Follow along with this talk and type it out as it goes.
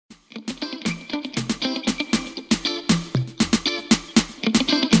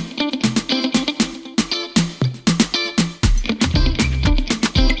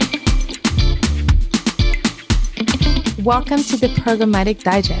Welcome to the Programmatic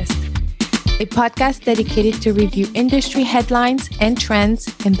Digest, a podcast dedicated to review industry headlines and trends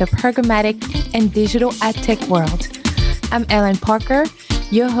in the programmatic and digital ad tech world. I'm Ellen Parker,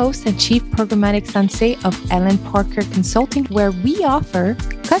 your host and Chief Programmatic Sensei of Ellen Parker Consulting, where we offer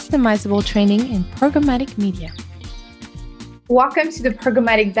customizable training in programmatic media. Welcome to the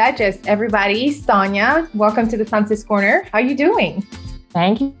Programmatic Digest, everybody. Sonia, welcome to the Sensei's Corner. How are you doing?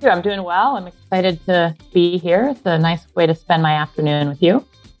 Thank you. I'm doing well. I'm excited to be here. It's a nice way to spend my afternoon with you.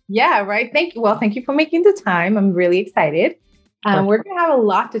 Yeah, right. Thank you. Well, thank you for making the time. I'm really excited. We're going to have a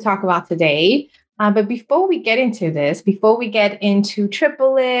lot to talk about today. But before we get into this, before we get into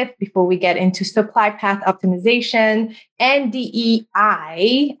TripleLift, before we get into supply path optimization and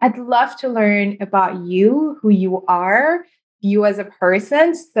DEI, I'd love to learn about you, who you are, you as a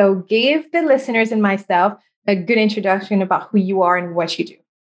person. So give the listeners and myself a good introduction about who you are and what you do.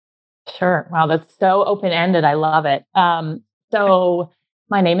 Sure. Wow, that's so open-ended. I love it. So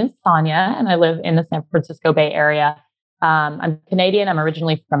my name is Sonia, and I live in the San Francisco Bay Area. I'm Canadian. I'm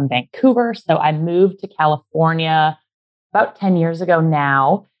originally from Vancouver. So I moved to California about 10 years ago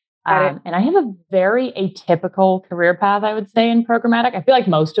now. And I have a very atypical career path, I would say, in programmatic. I feel like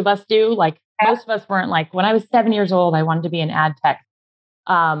most of us do. Most of us weren't like, when I was 7 years old, I wanted to be an ad tech.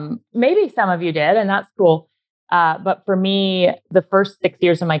 Maybe some of you did, and that's cool. But for me, the first 6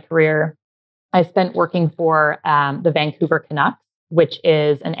 years of my career, I spent working for the Vancouver Canucks, which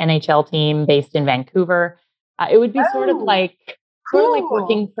is an NHL team based in Vancouver. It would be sort of like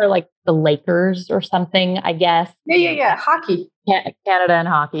working for like the Lakers or something, I guess. Yeah. Hockey. Canada and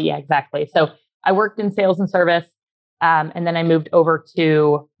hockey. Yeah, exactly. So I worked in sales and service. And then I moved over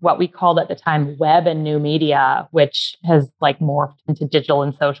to what we called at the time web and new media, which has like morphed into digital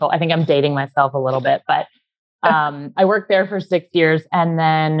and social. I think I'm dating myself a little bit, but I worked there for 6 years. And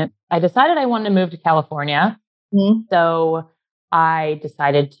then I decided I wanted to move to California. Mm-hmm. So I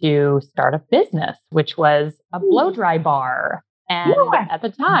decided to start a business, which was a blow dry bar. And at the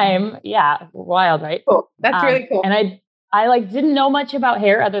time, wild, right? Cool. That's really cool. And I like didn't know much about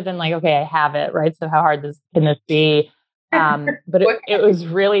hair other than like, okay, I have it, right? So how hard can this be? But it was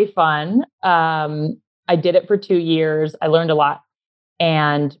really fun. I did it for 2 years. I learned a lot.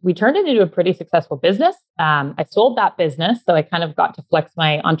 And we turned it into a pretty successful business. I sold that business. So I kind of got to flex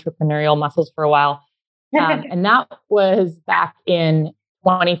my entrepreneurial muscles for a while. And that was back in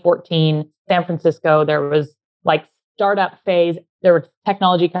 2014, San Francisco. There was like startup phase. There were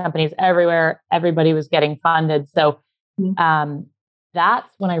technology companies everywhere. Everybody was getting funded. So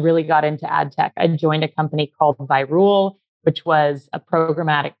that's when I really got into ad tech. I joined a company called Vyrule, which was a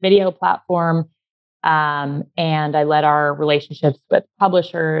programmatic video platform. And I led our relationships with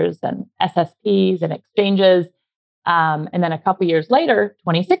publishers and SSPs and exchanges. And then a couple years later,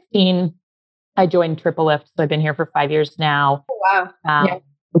 2016, I joined TripleLift. So I've been here for 5 years now. Oh, wow.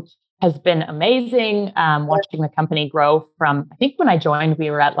 Which has been amazing. Watching the company grow from, I think when I joined, we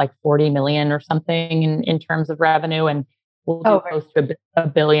were at like 40 million or something in terms of revenue. And we'll do close to a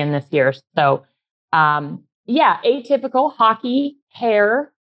billion this year. So atypical hockey,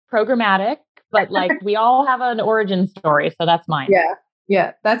 hair, programmatic. But like we all have an origin story. So that's mine.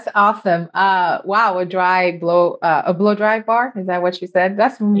 Yeah. That's awesome. Wow. A blow dry bar. Is that what you said?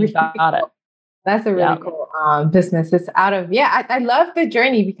 That's really cool. That's a really cool business. It's I love the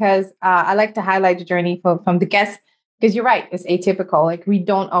journey because I like to highlight the journey from the guests because you're right. It's atypical. Like we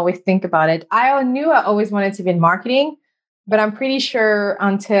don't always think about it. I knew I always wanted to be in marketing, but I'm pretty sure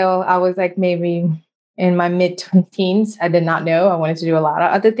until I was like maybe in my mid-teens, I did not know I wanted to do a lot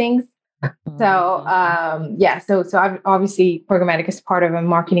of other things. So, so I've obviously programmatic is part of a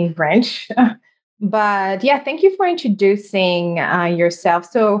marketing branch, but thank you for introducing yourself.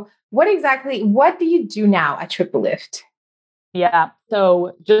 So what do you do now at TripleLift? Yeah.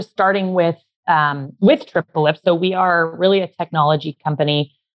 So just starting with TripleLift. So we are really a technology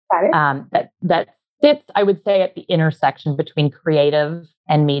company that sits, I would say, at the intersection between creative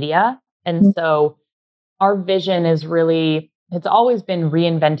and media. And so our vision is really, it's always been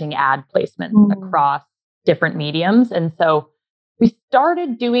reinventing ad placement across different mediums. And so we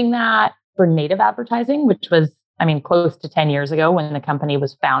started doing that for native advertising, which was, close to 10 years ago when the company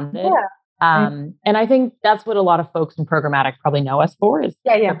was founded. And I think that's what a lot of folks in programmatic probably know us for is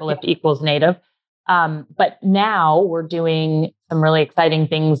TripleLift equals native. But now we're doing some really exciting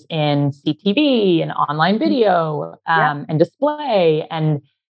things in CTV and online video and display. And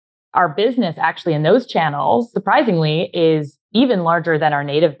our business actually in those channels, surprisingly, is even larger than our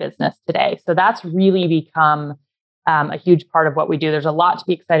native business today. So that's really become a huge part of what we do. There's a lot to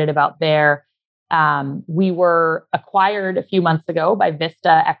be excited about there. We were acquired a few months ago by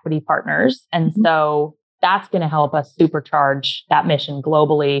Vista Equity Partners. And so that's going to help us supercharge that mission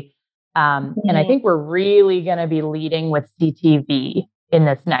globally. And I think we're really going to be leading with CTV in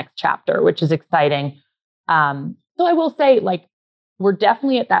this next chapter, which is exciting. So I will say, like, we're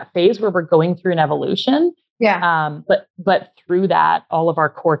definitely at that phase where we're going through an evolution. Yeah. But through that, all of our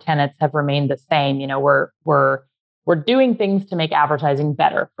core tenets have remained the same. You know, we're doing things to make advertising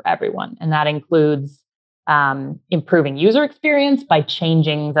better for everyone, and that includes improving user experience by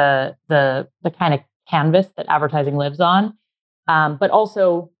changing the kind of canvas that advertising lives on, but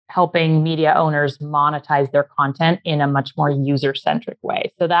also helping media owners monetize their content in a much more user-centric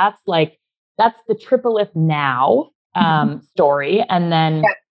way. So that's the Triple Lift Now story. And then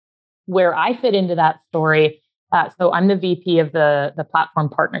where I fit into that story, so I'm the VP of the platform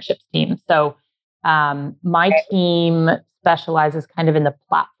partnerships team. So my team specializes kind of in the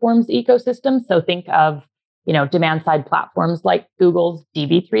platforms ecosystem. So think of, you know, demand side platforms like Google's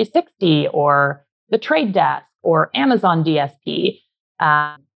DV360 or the Trade Desk or Amazon DSP.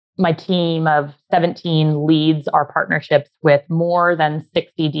 My team of 17 leads our partnerships with more than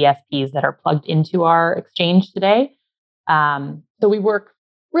 60 DSPs that are plugged into our exchange today. So we work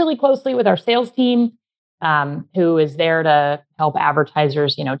really closely with our sales team, who is there to help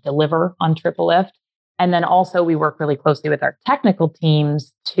advertisers, you know, deliver on Triple Lift. And then also we work really closely with our technical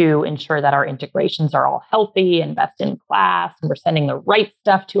teams to ensure that our integrations are all healthy and best in class, and we're sending the right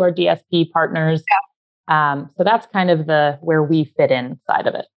stuff to our DSP partners. So that's kind of where we fit inside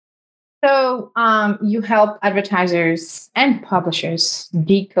of it. So you help advertisers and publishers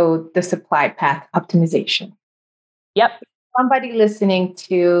decode the supply path optimization. Yep. Somebody listening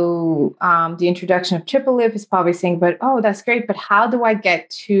to the introduction of Triple Lift is probably saying, but oh, that's great, but how do I get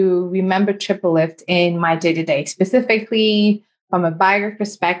to remember Triple Lift in my day-to-day, specifically from a buyer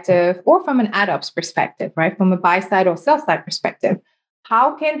perspective or from an ad ops perspective, right? From a buy side or sell side perspective.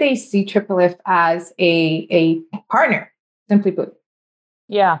 How can they see Triple Lift as a partner, simply put?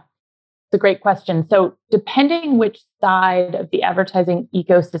 Yeah, it's a great question. So depending which side of the advertising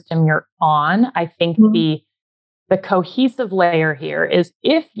ecosystem you're on, I think the cohesive layer here is,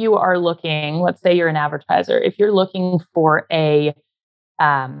 if you are looking, let's say you're an advertiser, if you're looking for a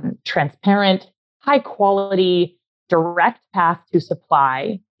transparent, high quality, direct path to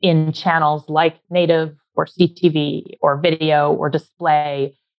supply in channels like native or CTV or video or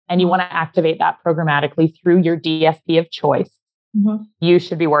display, and you want to activate that programmatically through your DSP of choice, you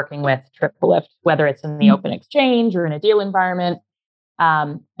should be working with Triple Lift, whether it's in the open exchange or in a deal environment.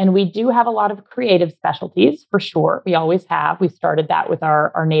 And we do have a lot of creative specialties for sure. We always have. We started that with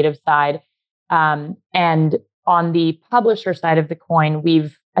our native side. And on the publisher side of the coin,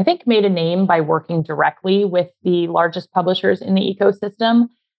 we've, I think, made a name by working directly with the largest publishers in the ecosystem.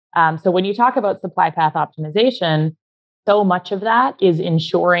 So when you talk about supply path optimization, so much of that is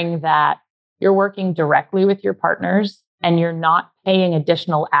ensuring that you're working directly with your partners and you're not paying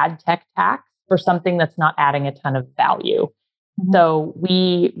additional ad tech tax for something that's not adding a ton of value. So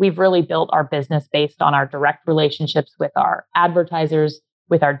we've really built our business based on our direct relationships with our advertisers,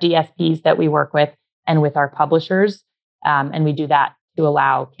 with our DSPs that we work with, and with our publishers. And we do that to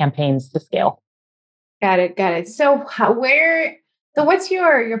allow campaigns to scale. Got it. So what's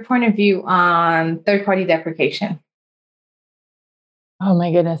your point of view on third-party deprecation? Oh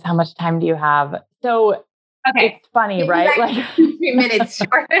my goodness, how much time do you have? So it's funny, right? Like 3 minutes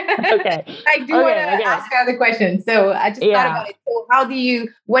short. Okay. I do want to ask another question. So I just thought about it. So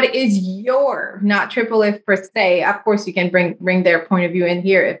what is your, not Triple Lift per se? Of course, you can bring their point of view in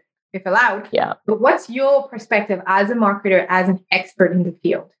here if allowed. Yeah. But what's your perspective as a marketer, as an expert in the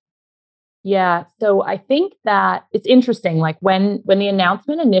field? Yeah. So I think that it's interesting. Like when the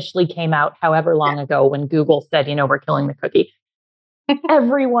announcement initially came out, however long ago, when Google said, we're killing the cookie,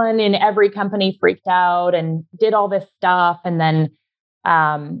 everyone in every company freaked out and did all this stuff. And then,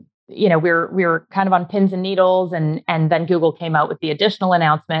 we were kind of on pins and needles. And then Google came out with the additional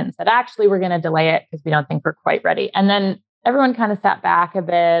announcement and said, actually, we're going to delay it because we don't think we're quite ready. And then everyone kind of sat back a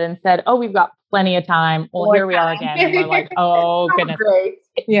bit and said, oh, we've got plenty of time. Well, here we are again. And we're like, oh, goodness. Great.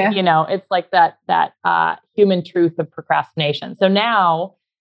 Yeah. It's like that human truth of procrastination. So now,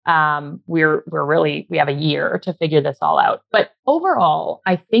 we have a year to figure this all out. But overall,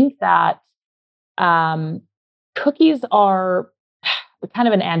 I think that cookies are kind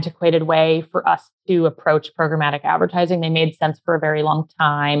of an antiquated way for us to approach programmatic advertising. They made sense for a very long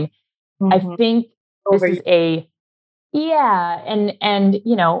time. I think this is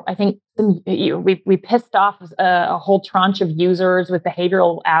I think we pissed off a whole tranche of users with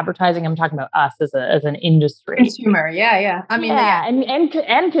behavioral advertising. I'm talking about us as an industry. Consumer, yeah. I mean,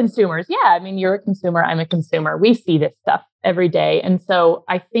 and consumers. Yeah, I mean, you're a consumer. I'm a consumer. We see this stuff every day, and so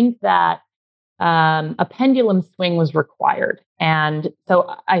I think that a pendulum swing was required. And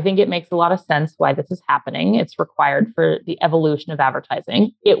so I think it makes a lot of sense why this is happening. It's required for the evolution of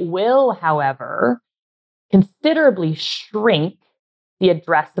advertising. It will, however, considerably shrink the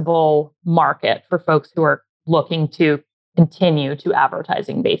addressable market for folks who are looking to continue to advertise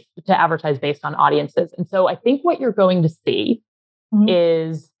based on audiences. And so I think what you're going to see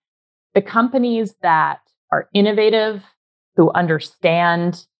is the companies that are innovative, who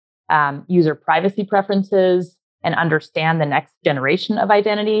understand user privacy preferences and understand the next generation of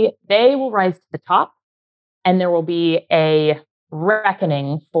identity, they will rise to the top, and there will be a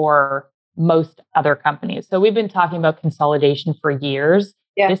reckoning for most other companies. So we've been talking about consolidation for years.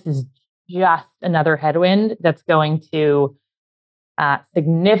 Yeah. This is just another headwind that's going to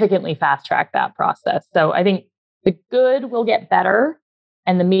significantly fast track that process. So I think the good will get better,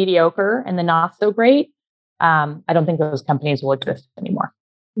 and the mediocre and the not so great, I don't think those companies will exist anymore.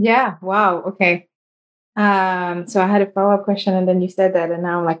 Yeah. Wow. Okay. So I had a follow-up question, and then you said that, and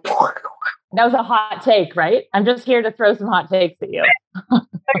now I'm like, that was a hot take, right? I'm just here to throw some hot takes at you.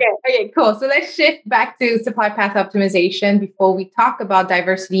 Okay, cool. So let's shift back to supply path optimization before we talk about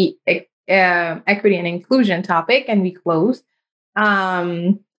diversity, equity, and inclusion topic, and we close.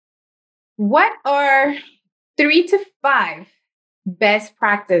 What are 3 to 5 best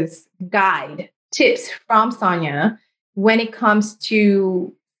practice guide tips from Sonia when it comes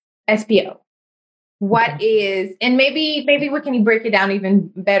to SPO? What is, and maybe we can break it down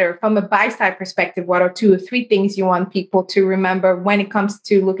even better from a buy side perspective. What are 2 or 3 things you want people to remember when it comes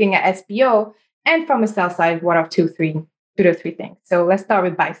to looking at SPO? And from a sell side, what are 2 to 3 things? So let's start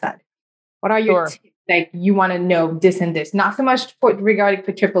with buy side. What are your tips? Like, you want to know this and this, not so much regarding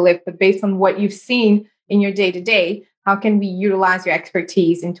for TripleLift, but based on what you've seen in your day to day, how can we utilize your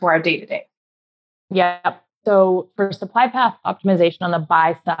expertise into our day to day? Yeah. So for supply path optimization on the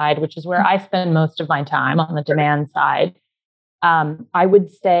buy side, which is where I spend most of my time on the demand side, I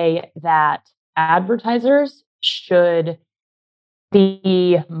would say that advertisers should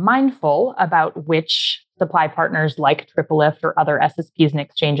be mindful about which supply partners like TripleLift or other SSPs and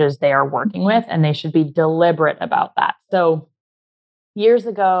exchanges they are working with, and they should be deliberate about that. So years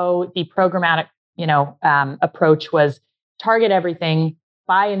ago, the programmatic, approach was target everything,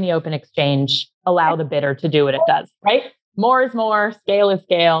 buy in the open exchange, allow the bidder to do what it does, right? More is more, scale is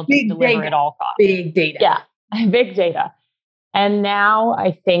scale, just deliver at all costs. Big data. Yeah, big data. And now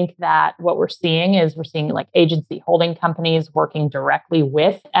I think that what we're seeing like agency holding companies working directly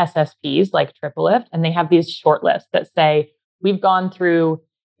with SSPs like TripleLift, and they have these short lists that say, we've gone through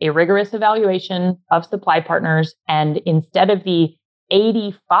a rigorous evaluation of supply partners, and instead of the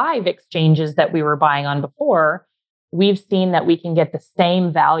 85 exchanges that we were buying on before, we've seen that we can get the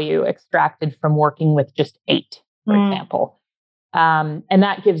same value extracted from working with just 8, for example. And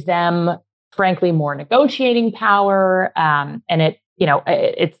that gives them, frankly, more negotiating power. And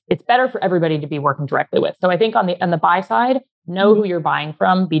it's better for everybody to be working directly with. So I think on the buy side, know who you're buying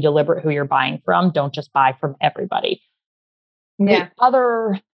from, be deliberate who you're buying from. Don't just buy from everybody. Yeah. The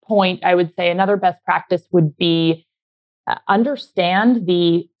other point, I would say another best practice would be understand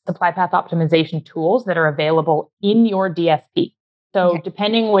the supply path optimization tools that are available in your DSP. So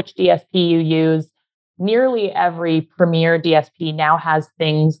depending which DSP you use, nearly every premier DSP now has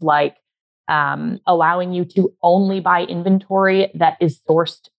things like allowing you to only buy inventory that is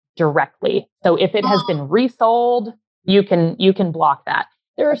sourced directly. So if it has been resold, you can block that.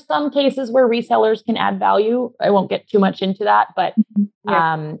 There are some cases where resellers can add value. I won't get too much into that, but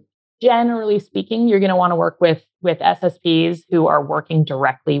generally speaking, you're going to want to work with SSPs who are working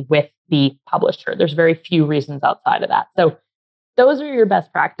directly with the publisher. There's very few reasons outside of that. So those are your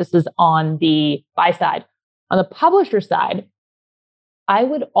best practices on the buy side. On the publisher side, I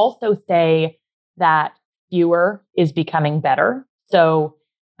would also say that fewer is becoming better. So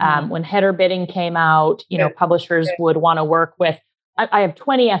when header bidding came out, publishers would want to work with, I have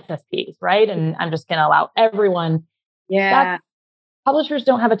 20 SSPs, right? And I'm just going to allow everyone. Yeah. Publishers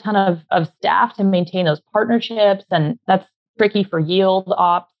don't have a ton of staff to maintain those partnerships, and that's tricky for yield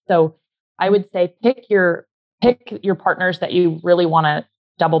ops. So I would say pick your partners that you really want to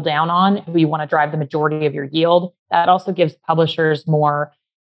double down on, who you want to drive the majority of your yield. That also gives publishers more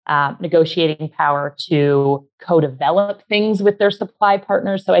negotiating power to co-develop things with their supply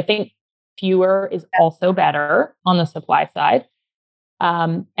partners. So I think fewer is also better on the supply side.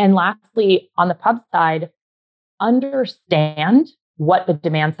 And lastly, on the pub side, understand what the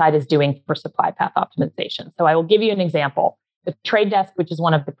demand side is doing for supply path optimization. So I will give you an example. The Trade Desk, which is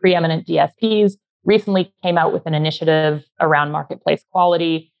one of the preeminent DSPs, recently came out with an initiative around marketplace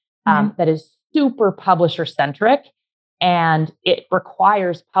quality that is super publisher centric. And it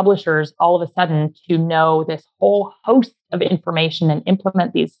requires publishers all of a sudden to know this whole host of information and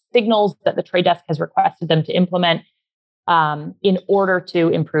implement these signals that the trade desk has requested them to implement in order to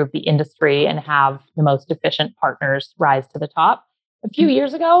improve the industry and have the most efficient partners rise to the top. A few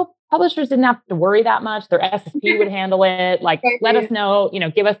years ago, publishers didn't have to worry that much. Their SSP would handle it. Like, let us know,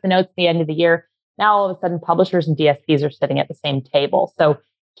 give us the notes at the end of the year. Now, all of a sudden, publishers and DSPs are sitting at the same table. So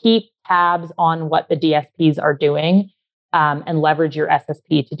keep tabs on what the DSPs are doing and leverage your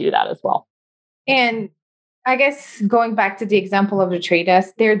SSP to do that as well. And I guess going back to the example of the trade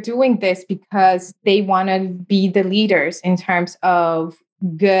desk, they're doing this because they want to be the leaders in terms of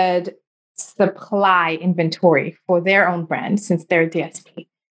good supply inventory for their own brand, since they're DSP.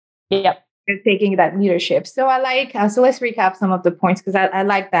 Yep. They're taking that leadership. So I like, so let's recap some of the points, because I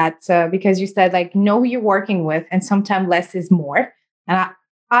like that because you said, like, know who you're working with, and sometimes less is more. And I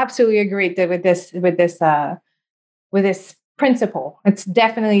absolutely agree that with this principle, it's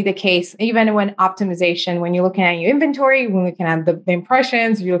definitely the case. Even when optimization, when you're looking at your inventory, when looking at the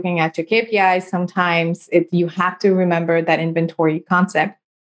impressions, you're looking at your KPIs, sometimes you have to remember that inventory concept.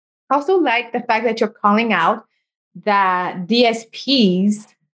 I also like the fact that you're calling out that DSPs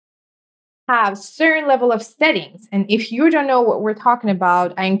have certain level of settings. And if you don't know what we're talking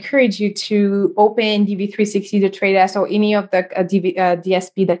about, I encourage you to open DV360, the Trade Desk, or any of the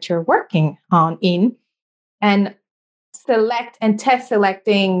DSP that you're working on and select and test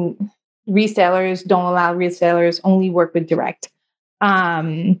selecting resellers. Don't allow resellers, only work with direct.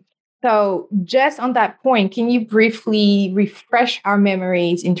 So just on that point, can you briefly refresh our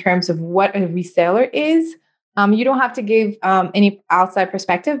memories in terms of what a reseller is? You don't have to give any outside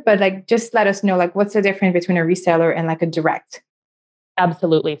perspective, but like, just let us know, like, what's the difference between a reseller and like a direct?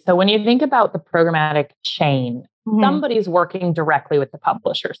 Absolutely. So when you think about the programmatic chain, somebody's working directly with the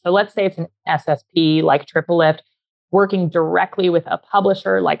publisher. So let's say it's an SSP like TripleLift working directly with a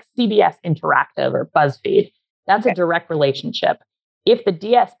publisher like CBS Interactive or BuzzFeed. That's a direct relationship. If the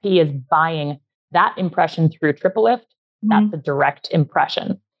DSP is buying that impression through TripleLift, that's a direct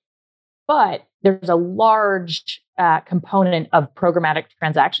impression. But there's a large component of programmatic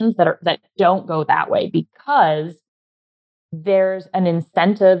transactions that don't go that way, because there's an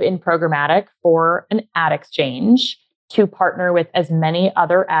incentive in programmatic for an ad exchange to partner with as many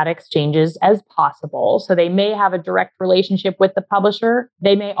other ad exchanges as possible. So they may have a direct relationship with the publisher.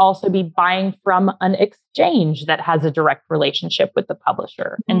 They may also be buying from an exchange that has a direct relationship with the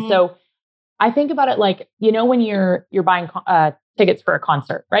publisher. And so I think about it like, when you're buying tickets for a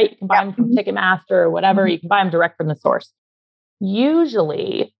concert, right? You can buy them from Ticketmaster or whatever. You can buy them direct from the source.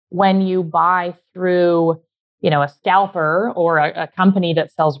 Usually when you buy through, a scalper or a company that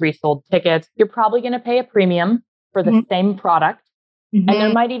sells resold tickets, you're probably going to pay a premium for the same product. And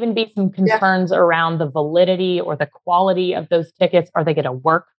there might even be some concerns around the validity or the quality of those tickets. Are they going to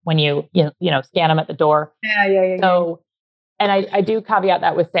work when you scan them at the door? So, and I do caveat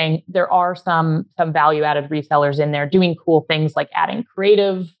that with saying there are some value-added resellers in there doing cool things like adding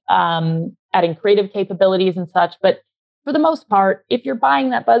creative capabilities and such. But for the most part, if you're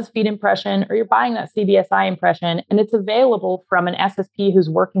buying that BuzzFeed impression or you're buying that CBSI impression and it's available from an SSP who's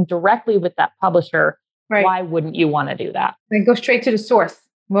working directly with that publisher, why wouldn't you want to do that? Like, go straight to the source.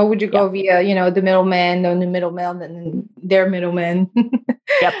 Why would you go via, the middleman, and the middleman, and their middleman?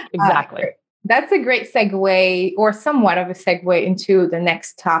 Yep, exactly. That's a great segue, or somewhat of a segue, into the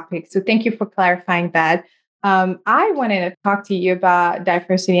next topic. So thank you for clarifying that. I wanted to talk to you about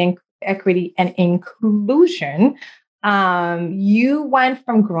diversity and equity and inclusion. You went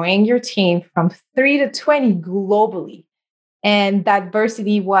from growing your team from 3 to 20 globally, and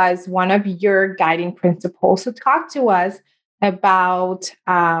diversity was one of your guiding principles. So talk to us about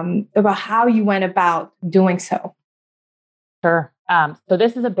how you went about doing so. Sure. So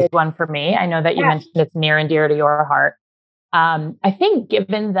this is a big one for me. I know that you mentioned it's near and dear to your heart. I think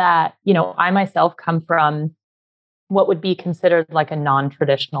given that, I myself come from what would be considered like a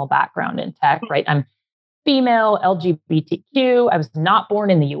non-traditional background in tech, right? I'm female, LGBTQ. I was not born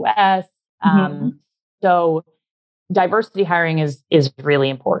in the US. So diversity hiring is really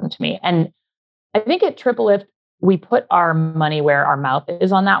important to me. And I think at TripleLift, we put our money where our mouth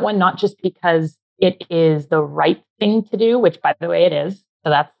is on that one, not just because it is the right thing to do, which, by the way, it is. So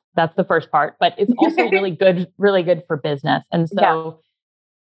that's the first part, but it's also really good for business. And so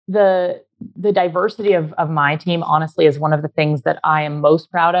the diversity of my team, honestly, is one of the things that I am most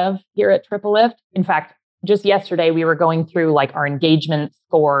proud of here at TripleLift. In fact, just yesterday, we were going through like our engagement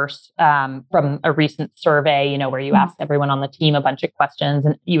scores from a recent survey, where you ask everyone on the team a bunch of questions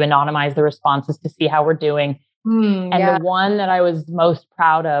and you anonymize the responses to see how we're doing. And the one that I was most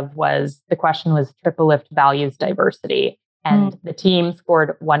proud of was the question was TripleLift values diversity. And the team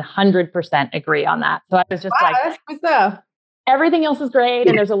scored 100% agree on that. So I was just like, that's what's up. Everything else is great.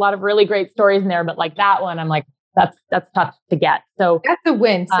 And there's a lot of really great stories in there. But like that one, I'm like, that's tough to get. So that's a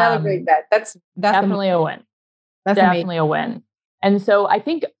win. Celebrate that. That's definitely a win. That's definitely a win. And so I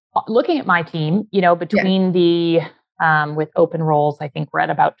think looking at my team, between the with open roles, I think we're at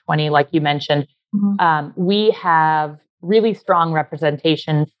about 20, like you mentioned. We have really strong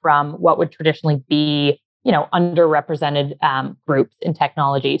representation from what would traditionally be, underrepresented groups in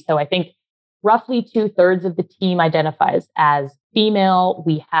technology. So I think roughly 2/3 of the team identifies as female.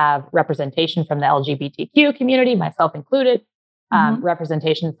 We have representation from the LGBTQ community, myself included,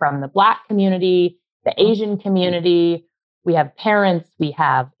 representation from the Black community, the Asian community. We have parents, we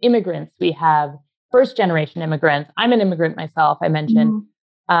have immigrants, we have first generation immigrants. I'm an immigrant myself, I mentioned.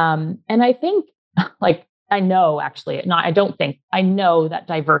 And I think I know that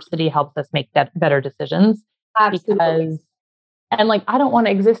diversity helps us make better decisions. Absolutely. And I don't want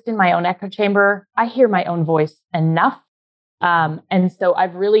to exist in my own echo chamber. I hear my own voice enough. And so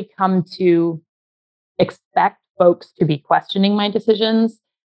I've really come to expect folks to be questioning my decisions.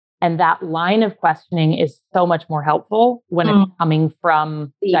 And that line of questioning is so much more helpful when it's coming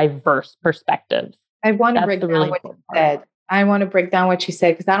from diverse perspectives. I want to break down what you said. I want to break down what you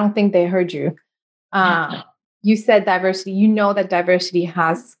said because I don't think they heard you. You said diversity. You know that diversity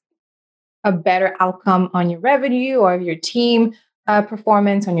has a better outcome on your revenue or your team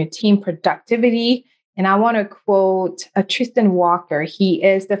performance, on your team productivity. And I want to quote Tristan Walker. He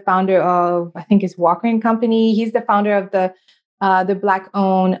is the founder of, I think it's Walker and Company. He's the founder of the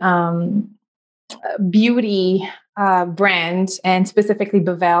Black-owned beauty brand, and specifically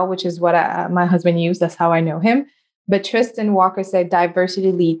Bevel, which is what my husband used. That's how I know him. But Tristan Walker said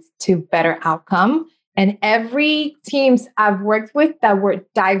diversity leads to better outcome. And every teams I've worked with that were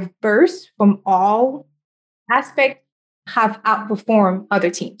diverse from all aspects have outperformed other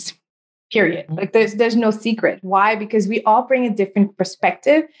teams. Period. There's no secret. Why? Because we all bring a different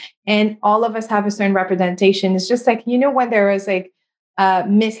perspective, and all of us have a certain representation. It's just when there is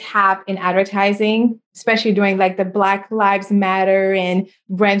mishap in advertising, especially during the Black Lives Matter, and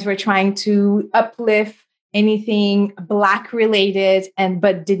brands were trying to uplift anything Black related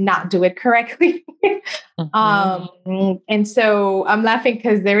but did not do it correctly. And so I'm laughing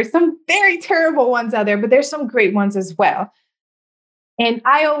because there are some very terrible ones out there, but there's some great ones as well. And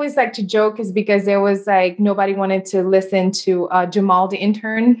I always like to joke is because there was nobody wanted to listen to Jamal the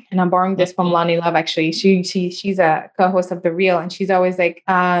intern. And I'm borrowing this from Lonnie Love, actually. She's a co-host of The Real. And she's always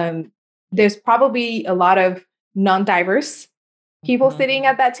there's probably a lot of non-diverse people sitting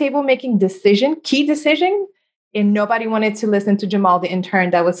at that table making key decision. And nobody wanted to listen to Jamal the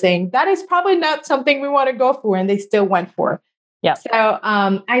intern that was saying, that is probably not something we want to go for. And they still went for it. Yeah. So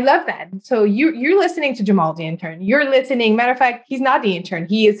I love that. So you're listening to Jamal the intern. You're listening. Matter of fact, he's not the intern.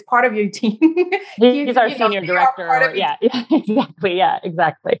 He is part of your team. he's our senior director. Yeah, exactly. Yeah,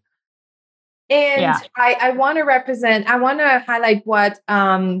 exactly. And I want to highlight what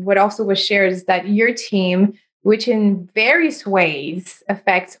also was shared is that your team, which in various ways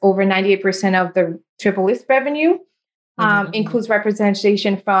affects over 98% of the TripleLift revenue, includes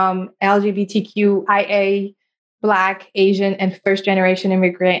representation from LGBTQIA, Black, Asian, and first-generation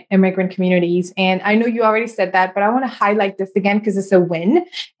immigrant communities. And I know you already said that, but I want to highlight this again because it's a win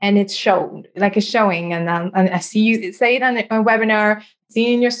and it's showing. And I see you say it on a webinar, see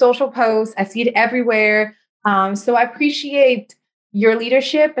it in your social posts, I see it everywhere. So I appreciate your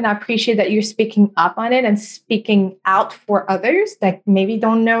leadership, and I appreciate that you're speaking up on it and speaking out for others that maybe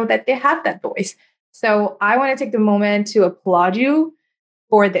don't know that they have that voice. So I want to take the moment to applaud you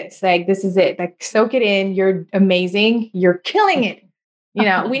for this. This is it. Soak it in. You're amazing. You're killing it.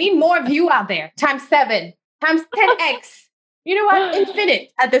 We need more of you out there. Times 7, times 10x. You know what?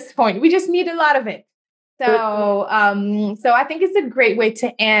 Infinite at this point. We just need a lot of it. So I think it's a great way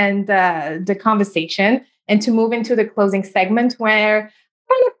to end the conversation and to move into the closing segment where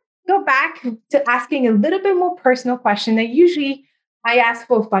I'm going to go back to asking a little bit more personal question that usually I ask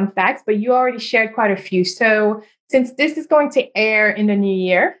for fun facts, but you already shared quite a few. So since this is going to air in the new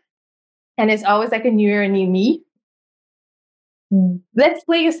year, and it's always a new year, new me, let's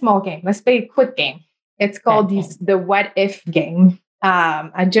play a small game. Let's play a quick game. It's called the What If game.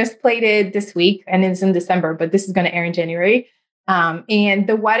 I just played it this week, and it's in December, but this is going to air in January. And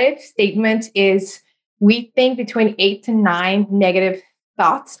the what if statement is we think between 8 to 9 negative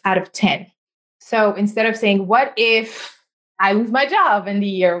thoughts out of 10. So instead of saying, what if I lose my job in the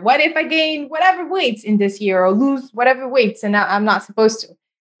year? What if I gain whatever weights in this year or lose whatever weights and I'm not supposed to?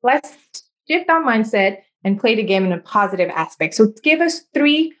 Let's shift our mindset and play the game in a positive aspect. So give us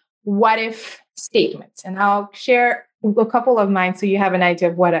 3 what if statements, and I'll share a couple of mine so you have an idea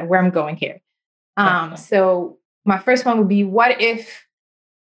of where I'm going here. So my first one would be, what if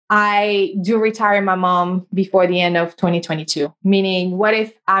I do retire my mom before the end of 2022? Meaning, what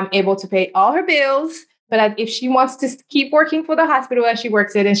if I'm able to pay all her bills, but if she wants to keep working for the hospital that she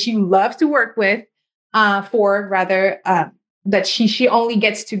works at and she loves to work with, that she only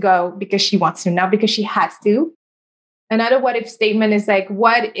gets to go because she wants to, not because she has to. Another what if statement is like,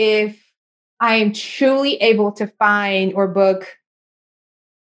 what if I am truly able to find or book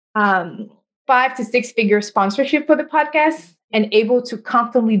 5 to 6 figure sponsorship for the podcast and able to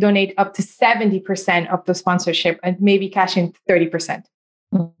comfortably donate up to 70% of the sponsorship and maybe cash in 30%.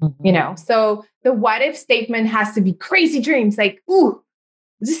 Mm-hmm. So the what if statement has to be crazy dreams. Like, ooh,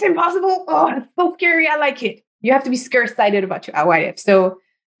 is this impossible? Oh, it's so scary. I like it. You have to be scare excited about your what if. So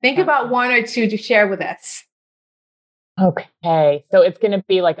think about 1 or 2 to share with us. Okay. So it's going to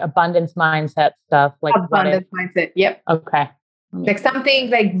be like abundance mindset stuff. Like abundance mindset. Yep. Okay. Like something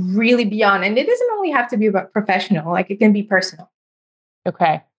like really beyond. And it doesn't only have to be about professional. Like it can be personal.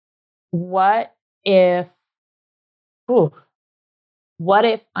 Okay. What if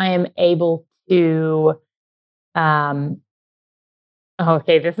I am able to, okay,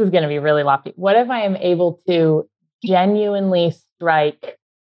 this is going to be really lofty. What if I am able to genuinely strike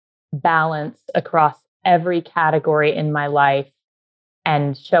balance across every category in my life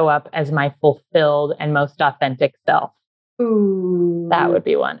and show up as my fulfilled and most authentic self? Ooh. That would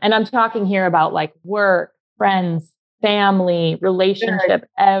be one. And I'm talking here about like work, friends, family, relationship,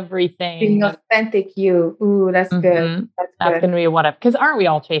 everything. Being authentic you. Ooh, that's good. That's going to be what if, because aren't we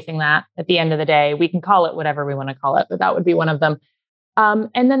all chasing that at the end of the day? We can call it whatever we want to call it, but that would be one of them.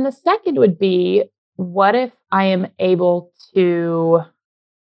 And then the second would be, what if I am able to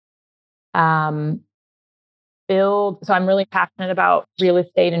build? So I'm really passionate about real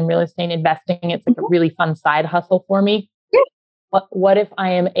estate and real estate investing. It's like a really fun side hustle for me. What if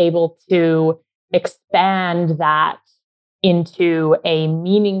I am able to expand that into a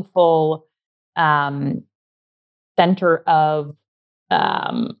meaningful center of,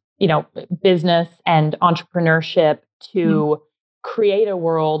 business and entrepreneurship to create a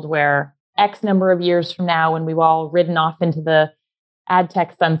world where X number of years from now, when we've all ridden off into the ad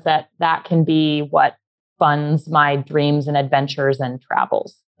tech sunset, that can be what funds my dreams and adventures and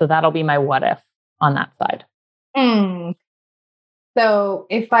travels. So that'll be my what if on that side. So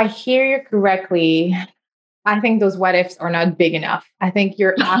if I hear you correctly, I think those what ifs are not big enough. I think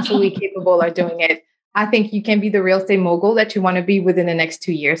you're absolutely capable of doing it. I think you can be the real estate mogul that you want to be within the next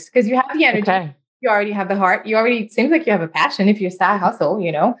 2 years because you have the energy. Okay. You already have the heart. Seems like you have a passion if you're a side hustle,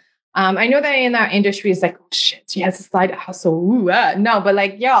 I know that in our industry, it's like, oh shit, she has a side hustle. Ooh, no, but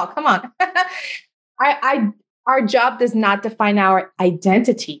like, y'all, come on. Our job does not define our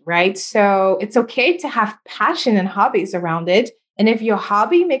identity, right? So it's okay to have passion and hobbies around it. And if your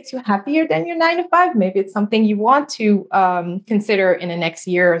hobby makes you happier than your 9 to 5, maybe it's something you want to consider in the next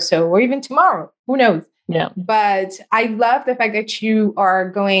year or so, or even tomorrow. Who knows? Yeah. But I love the fact that you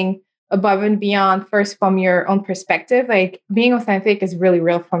are going above and beyond first from your own perspective. Like being authentic is really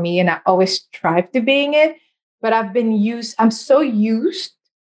real for me. And I always strive to being it. But I'm so used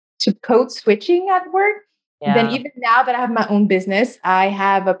to code switching at work. Yeah. Then even now that I have my own business, I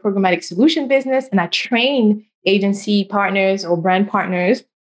have a programmatic solution business and I train agency partners or brand partners,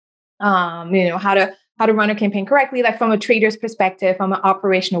 how to run a campaign correctly, like from a trader's perspective, from an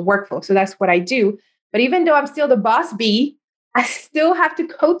operational workflow. So that's what I do. But even though I'm still the boss bee, I still have to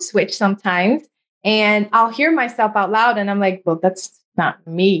code switch sometimes. And I'll hear myself out loud and I'm like, well, that's not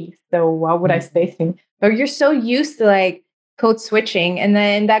me. So why would I say things? But you're so used to like code switching. And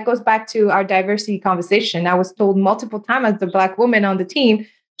then that goes back to our diversity conversation. I was told multiple times as the Black woman on the team,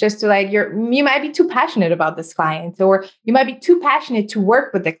 just to like, you might be too passionate about this client, or you might be too passionate to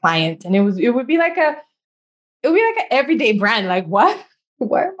work with the client. And it would be like an everyday brand. Like, what?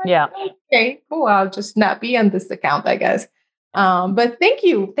 What am I? Yeah. Okay, cool. I'll just not be on this account, I guess. But thank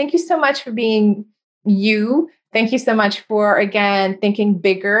you. Thank you so much for being you. Thank you so much for, again, thinking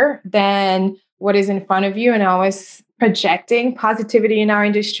bigger than what is in front of you and always projecting positivity in our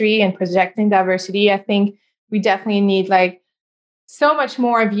industry and projecting diversity. I think we definitely need like so much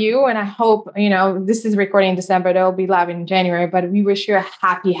more of you. And I hope, this is recording in December, they'll be live in January, but we wish you a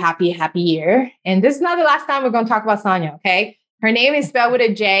happy, happy, happy year. And this is not the last time we're going to talk about Sonia, okay? Her name is spelled with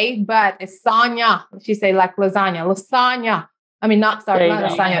a J, but it's Sonia. She say like lasagna, lasagna. I mean, not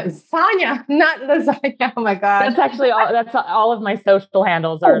lasagna. It's Sonia, not lasagna. Oh my God. That's actually all of my social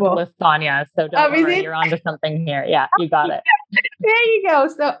handles are lasagna. So don't worry, you're onto something here. Yeah, you got it. There you go.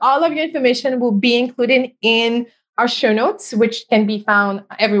 So all of your information will be included in our show notes, which can be found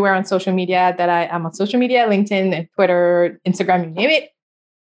everywhere on social media that I am on social media, LinkedIn and Twitter, Instagram, you name it,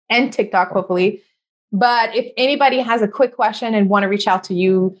 and TikTok, hopefully. But if anybody has a quick question and want to reach out to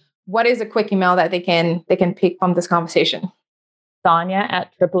you, what is a quick email that they can pick from this conversation?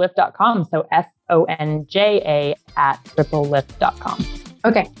 Sonja@triplelift.com. So SONJA @triplelift.com.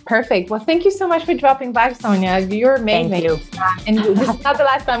 Okay, perfect. Well, thank you so much for dropping by, Sonja. You're amazing. Thank you. And this is not the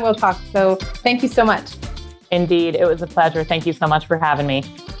last time we'll talk. So thank you so much. Indeed. It was a pleasure. Thank you so much for having me.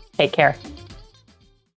 Take care.